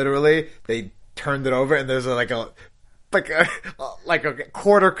there was literally, they turned it over and there's like a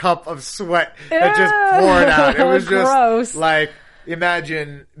quarter cup of sweat that just poured out. It was just gross. like,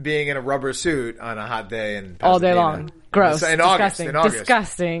 imagine being in a rubber suit on a hot day in Pasadena. All day long. Gross. In August.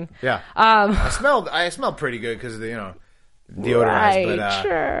 Disgusting. Yeah. I smelled pretty good because of the, deodorized. Right. But,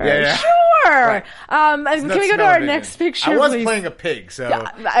 sure. Yeah. Sure. Right. Can we go to our next picture, I was please? playing a pig, so.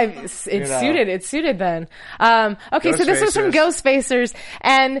 It suited then. Okay, so this was from Ghostfacers,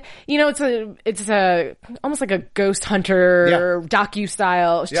 and, it's a almost like a ghost hunter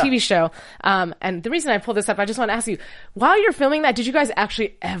docu-style TV show. And the reason I pulled this up, I just want to ask you, while you're filming that, did you guys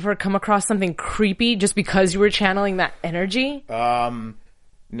actually ever come across something creepy just because you were channeling that energy? No,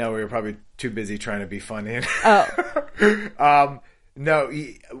 we were probably too busy trying to be funny. Oh. No,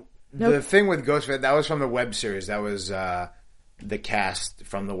 the thing with Ghostface, that was from the web series. That was the cast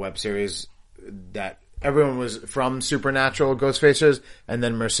from the web series. That everyone was from Supernatural Ghostfacers, and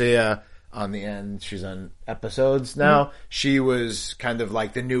then Marcia on the end. She's on episodes now. Mm-hmm. She was kind of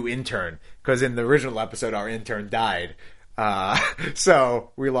like the new intern, because in the original episode, our intern died.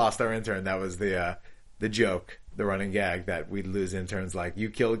 So we lost our intern. That was the joke, the running gag, that we'd lose interns like, you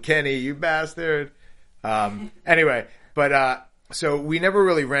killed Kenny, you bastard. Anyway, but so we never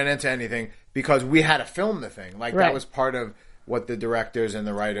really ran into anything because we had to film the thing. Like, that was part of what the directors and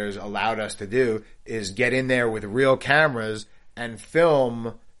the writers allowed us to do, is get in there with real cameras and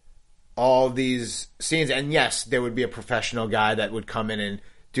film all these scenes. And yes, there would be a professional guy that would come in and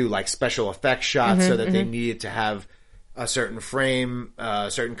do like special effects shots so that they needed to have a certain frame,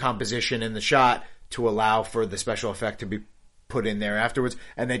 certain composition in the shot to allow for the special effect to be put in there afterwards.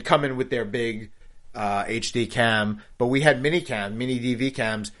 And they'd come in with their big HD cam, but we had mini DV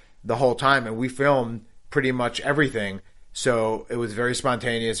cams the whole time, and we filmed pretty much everything. So it was very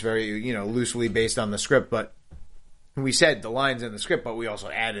spontaneous, very, loosely based on the script, but we said the lines in the script, but we also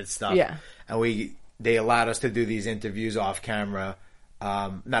added stuff. Yeah. And they allowed us to do these interviews off camera,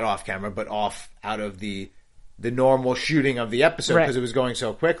 not off camera, but out of the normal shooting of the episode, because it was going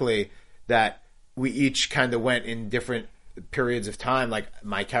so quickly that we each kind of went in different periods of time. Like,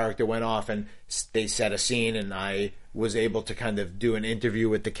 my character went off and they set a scene, and I was able to kind of do an interview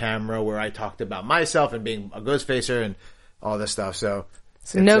with the camera where I talked about myself and being a ghost facer and all this stuff. So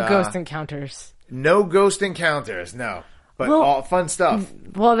no ghost encounters. No ghost encounters, no. But all fun stuff.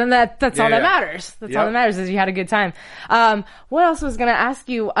 Well, then that's all that matters. That's all that matters, is you had a good time. What else was going to ask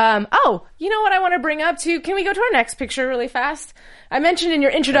you? You know what I want to bring up too? Can we go to our next picture really fast? I mentioned in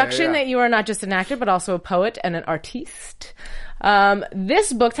your introduction that you are not just an actor, but also a poet and an artiste.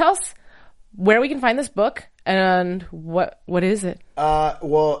 This book, tell us where we can find this book and what is it?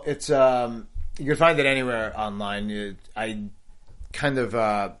 Well, it's you can find it anywhere online. I kind of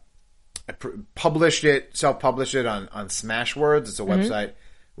self-published it on Smashwords. It's a website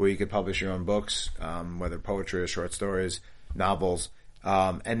where you could publish your own books, whether poetry or short stories, novels.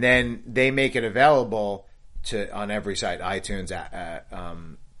 And then they make it available on every site, iTunes,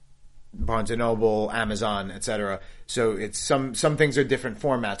 Barnes & Noble, Amazon, etc. So it's some things are different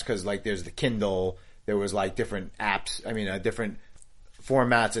formats, because like there's the Kindle, there was like different apps, different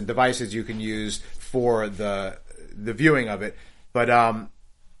formats and devices you can use for the viewing of it. But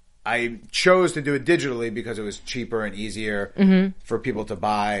I chose to do it digitally because it was cheaper and easier for people to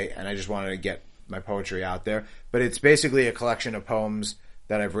buy, and I just wanted to get my poetry out there. But it's basically a collection of poems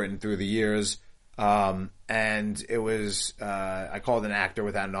that I've written through the years. And it was, I called An Actor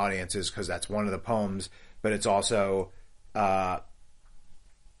Without an Audience, because that's one of the poems but it's also, I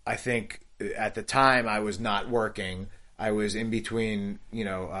think at the time I was not working. I was in between,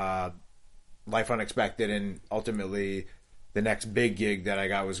 Life Unexpected and ultimately the next big gig that I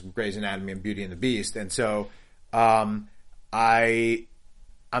got was Grey's Anatomy and Beauty and the Beast. And so I'm a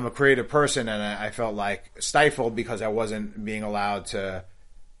creative person, and I felt like stifled because I wasn't being allowed to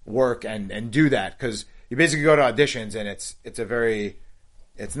work and do that. Because you basically go to auditions, and it's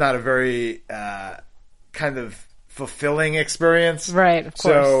not a very kind of fulfilling experience. Right, of course.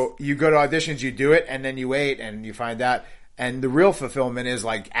 So you go to auditions, you do it, and then you wait and you find out. And the real fulfillment is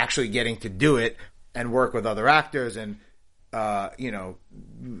like actually getting to do it and work with other actors and,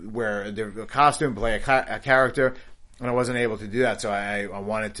 wear the costume, play a character. And I wasn't able to do that. So I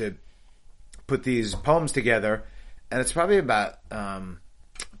wanted to put these poems together. And it's probably about,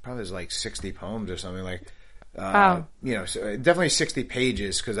 there's like 60 poems or something like, wow. So definitely 60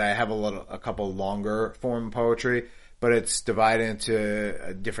 pages because I have a couple longer form poetry, but it's divided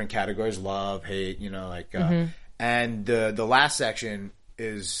into different categories: love, hate, and the last section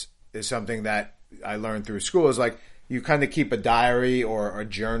is something that I learned through school. Is like you kind of keep a diary or a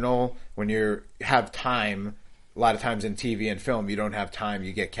journal when you have time. A lot of times in TV and film, you don't have time.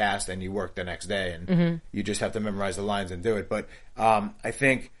 You get cast and you work the next day, and you just have to memorize the lines and do it. But I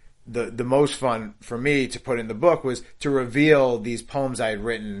think the most fun for me to put in the book was to reveal these poems I had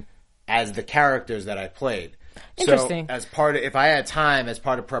written as the characters that I played. Interesting. So if I had time as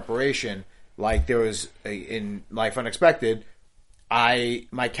part of preparation, like there was in Life Unexpected,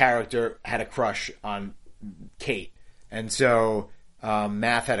 my character had a crush on Kate, and so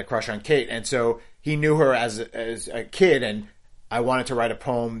Math had a crush on Kate, and so he knew her as a kid, and I wanted to write a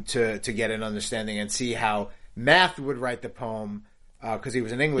poem to get an understanding and see how Math would write the poem because he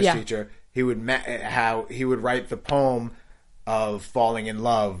was an English teacher. How he would write the poem of falling in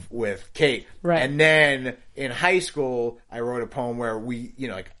love with Kate, right? And then in high school, I wrote a poem where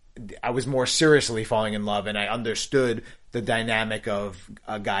I was more seriously falling in love, and I understood the dynamic of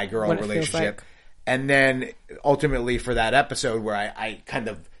a guy-girl relationship. Like. And then ultimately for that episode where I kind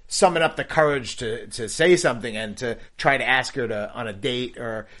of summon up the courage to say something and to try to ask her on a date,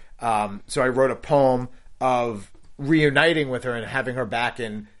 or so I wrote a poem of reuniting with her and having her back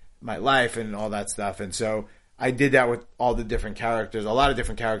in my life and all that stuff. And so I did that with all the different characters, a lot of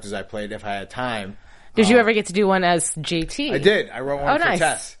different characters I played if I had time. Did you ever get to do one as JT? I did. I wrote one for nice.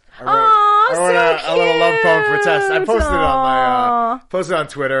 Tess. I wrote a little love poem for Tess. I posted it on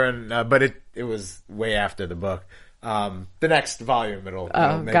Twitter, and but it was way after the book. The next volume it'll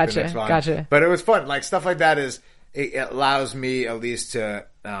make gotcha, the next volume. Gotcha. But it was fun. Like stuff like that it allows me at least to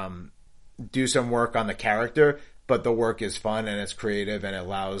do some work on the character, but the work is fun and it's creative, and it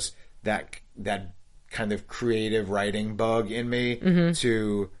allows that kind of creative writing bug in me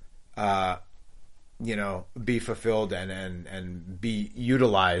to be fulfilled and be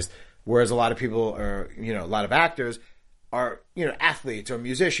utilized. Whereas a lot of people or, a lot of actors are, athletes or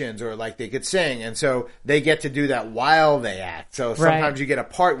musicians, or like they could sing. And so they get to do that while they act. So sometimes you get a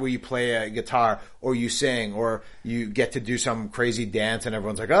part where you play a guitar or you sing, or you get to do some crazy dance and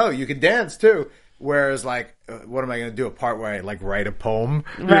everyone's like, oh, you can dance too. Whereas like, what am I going to do? A part where I like write a poem,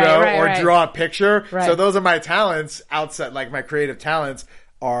 or draw a picture. Right. So those are my talents outside, like my creative talents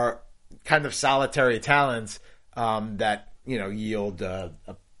are kind of solitary talents that yield a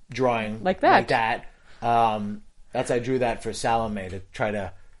drawing like that. I drew that for Salome to try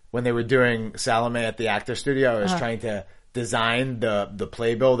to, when they were doing Salome at the Actor Studio, I was trying to design the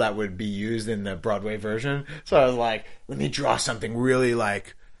playbill that would be used in the Broadway version. So I was like, let me draw something really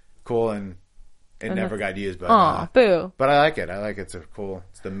like cool, and it never got used. But boo! But I like it. It's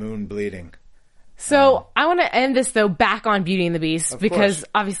it's the moon bleeding. So I want to end this though back on Beauty and the Beast, because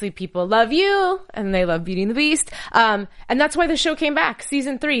obviously people love you and they love Beauty and the Beast. And that's why the show came back,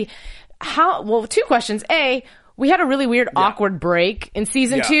 season 3. Two questions. A, we had a really weird, awkward break in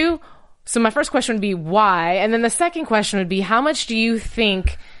season 2. So my first question would be why? And then the second question would be, how much do you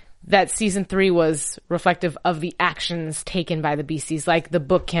think that season 3 was reflective of the actions taken by the Beasties, like the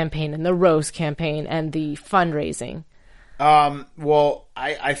book campaign and the Rose campaign and the fundraising? Well,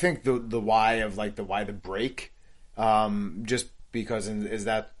 I think the why of like why the break, just because, is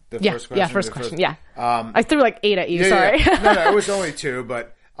that the first question? Yeah, first question. Yeah. I threw like 8 at you. Sorry. No, it was only 2,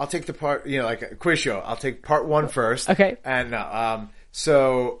 but I'll take the part, like a quiz show. I'll take part 1 first. Okay. And,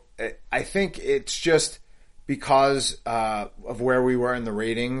 so I think it's just because, of where we were in the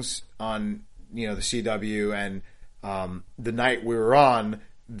ratings on, the CW, and, the night we were on,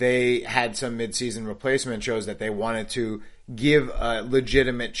 they had some mid-season replacement shows that they wanted to give a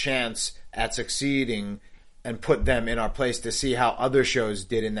legitimate chance at succeeding and put them in our place to see how other shows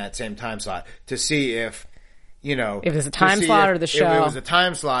did in that same time slot, to see if you know, if it's a time slot or the show. If it was a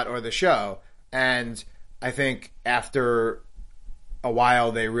time slot or the show. And I think after a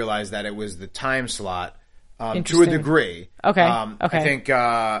while they realized that it was the time slot to a degree. Okay. I think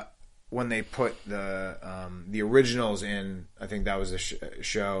when they put the originals in, I think that was a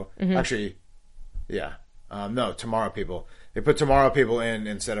show. Mm-hmm. Actually, yeah. No, Tomorrow People. They put Tomorrow People in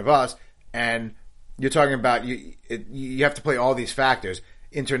instead of us, and you're talking about you have to play all these factors.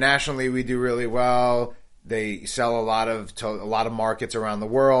 Internationally, we do really well. They sell to a lot of markets around the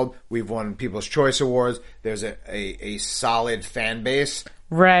world. We've won People's Choice Awards. There's a solid fan base,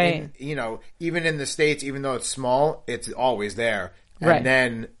 right? You know, even in the States, even though it's small, it's always there. Right. And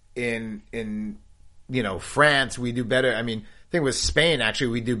then in you know, France, we do better. I mean, I think with Spain, actually,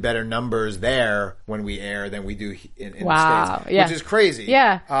 we do better numbers there when we air than we do in the States, which is crazy.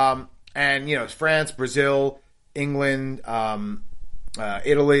 Yeah. And you know, France, Brazil, England,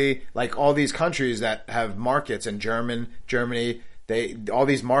 Italy, like all these countries that have markets, and Germany, all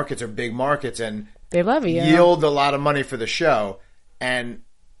these markets are big markets, and they love you. Yield a lot of money for the show, and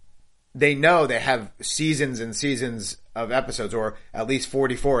they know they have seasons and seasons of episodes, or at least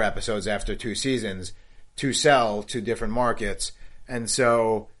 44 episodes after 2 seasons to sell to different markets. And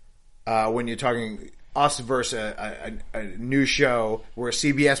so when you're talking us versus a new show, we're a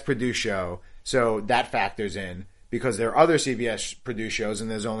CBS produced show, so that factors in, because there are other CBS produced shows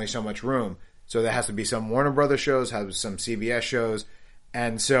and there's only so much room. So there has to be some Warner Brothers shows, have some CBS shows,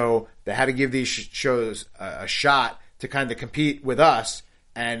 and so they had to give these shows a shot to kind of compete with us.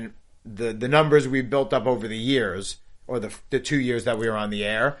 And the numbers we built up over the years, or the 2 years that we were on the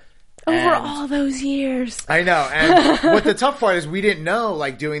air. Over all those years. I know. And what the tough part is, we didn't know,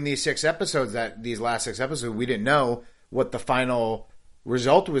 like doing these last 6 episodes, we didn't know what the final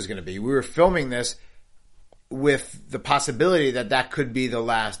result was going to be. We were filming this with the possibility that could be the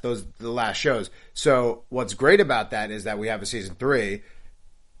last shows. So what's great about that is that we have a season 3,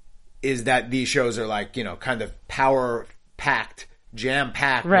 is that these shows are like, you know, kind of power-packed,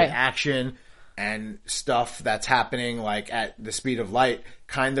 jam-packed with action and stuff that's happening like at the speed of light,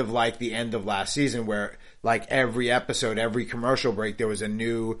 kind of like the end of last season, where like every episode, every commercial break, there was a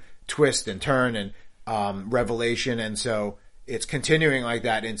new twist and turn and revelation. And so it's continuing like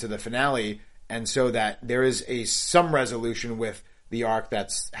that into the finale. And so that there is some resolution with the arc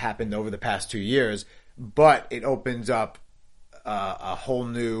that's happened over the past 2 years, but it opens up a whole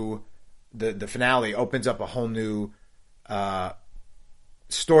new, the finale opens up a whole new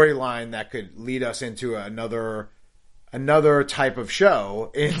storyline that could lead us into another type of show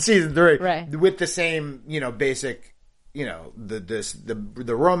in season 3, with the same, you know, basic, you know,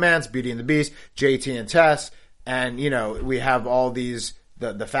 the romance, Beauty and the Beast, JT and Tess, and you know, we have all these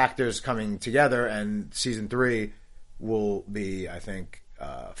the factors coming together, and season 3 will be, I think,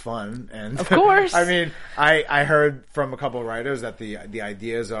 fun. And of course, I mean, I heard from a couple of writers that the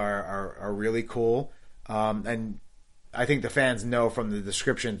ideas are really cool, and I think the fans know from the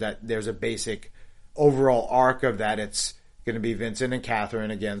description that there's a basic overall arc of that. It's going to be Vincent and Catherine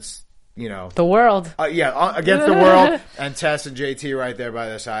against, you know, the world. Against the world, and Tess and JT right there by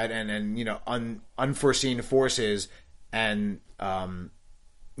their side, and you know, unforeseen forces, and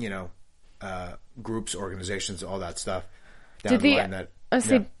you know, groups, organizations, all that stuff. Did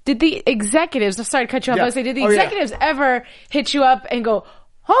the executives? Sorry to cut you off. I was saying, did the executives ever hit you up and go,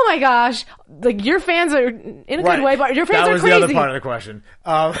 "Oh my gosh, like your fans are in a good way, but your fans are crazy"? That was the other part of the question.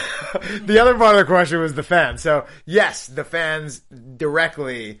 The other part of the question was the fans. So yes, the fans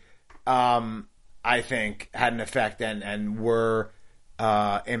directly, I think, had an effect and were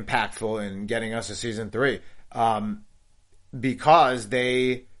impactful in getting us to season 3, because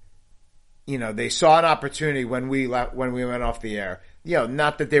they, you know, they saw an opportunity when we went off the air. You know,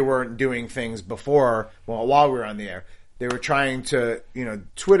 not that they weren't doing things before, while we were on the air. They were trying to, you know,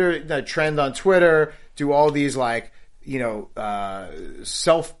 trend on Twitter, do all these like, you know,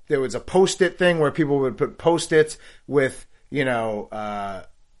 there was a Post-it thing where people would put Post-its with, you know,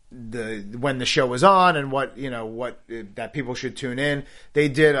 when the show was on and what that people should tune in. They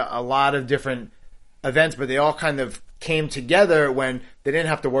did a lot of different events, but they all kind of came together when they didn't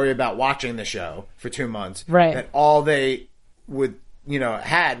have to worry about watching the show for 2 months. Right. That all they would, you know,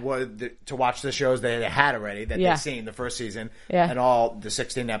 had was to watch the shows they had already that they'd seen the first season and all the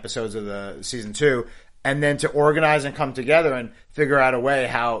 16 episodes of the season 2, and then to organize and come together and figure out a way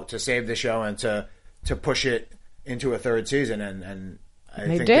how to save the show and to push it into a 3rd season. And I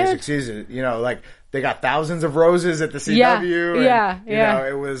think they succeeded. You know, like they got thousands of roses at the CW. You know,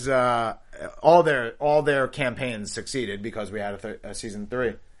 it was all their campaigns succeeded because we had a season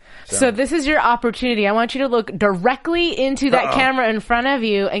 3. So this is your opportunity. I want you to look directly into that camera in front of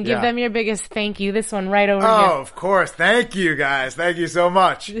you and give them your biggest thank you. This one right over here. Oh, of course. Thank you, guys. Thank you so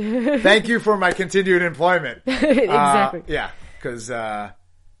much. Thank you for my continued employment. Exactly. Yeah, because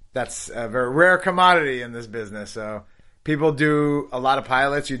that's a very rare commodity in this business. So people do a lot of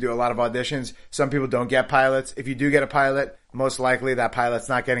pilots. You do a lot of auditions. Some people don't get pilots. If you do get a pilot, most likely that pilot's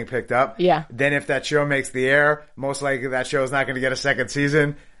not getting picked up. Yeah. Then if that show makes the air, most likely that show is not going to get a second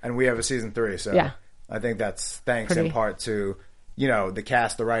season, and we have a season 3. So yeah. I think that's thanks in part to, the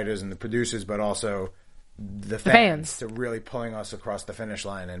cast, the writers, and the producers, but also the fans to really pulling us across the finish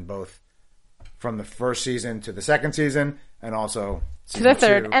line in both from the first season to the second season, and also to the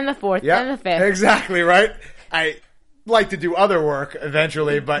third 2. and the fourth and the fifth. Exactly, right? I like to do other work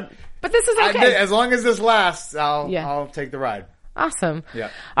eventually, but this is okay. As long as this lasts, I'll take the ride. Awesome.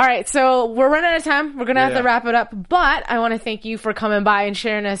 Yeah. All right, so we're running out of time. We're going to have to wrap it up, but I want to thank you for coming by and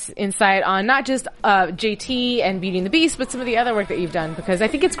sharing us insight on not just JT and Beauty and the Beast, but some of the other work that you've done, because I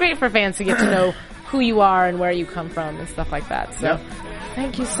think it's great for fans to get to know who you are and where you come from and stuff like that. So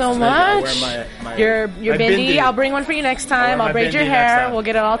thank you so much. I wear your my bindi. I'll bring one for you next time. I'll braid your hair. We'll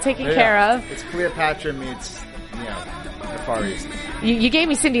get it all taken care of. It's Cleopatra meets, the Far East. You gave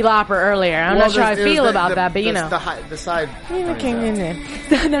me Cyndi Lauper earlier. I'm not sure how I feel about that, but the side. No, I'm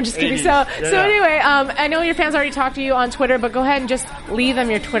just kidding. 80s. So anyway, I know your fans already talked to you on Twitter, but go ahead and just leave them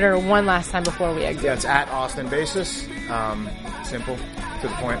your Twitter one last time before we exit. Yeah, it's at Austin Basis. Simple, to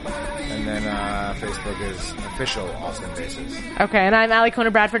the point. And then Facebook is official Austin Basis. Okay, and I'm Allie Kona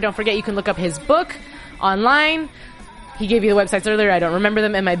Bradford. Don't forget, you can look up his book online. He gave you the websites earlier. I don't remember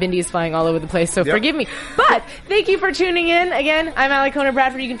them, and my bindi is flying all over the place, so forgive me. But thank you for tuning in. Again, I'm Allie Kona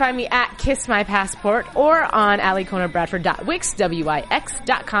Bradford. You can find me at Kiss My Passport or on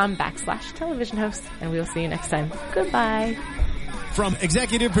AllieKonaBradford.wix.com/television host. And we'll see you next time. Goodbye. From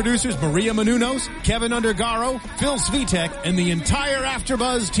executive producers Maria Menounos, Kevin Undergaro, Phil Svitek, and the entire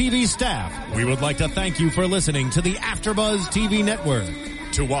AfterBuzz TV staff, we would like to thank you for listening to the AfterBuzz TV network.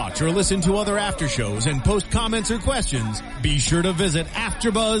 To watch or listen to other after shows and post comments or questions, be sure to visit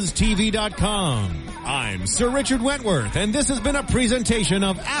AfterBuzzTV.com. I'm Sir Richard Wentworth, and this has been a presentation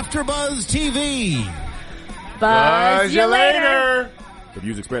of AfterBuzz TV. Buzz you later. The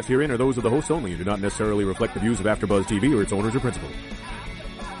views expressed herein are those of the hosts only and do not necessarily reflect the views of AfterBuzz TV or its owners or principals.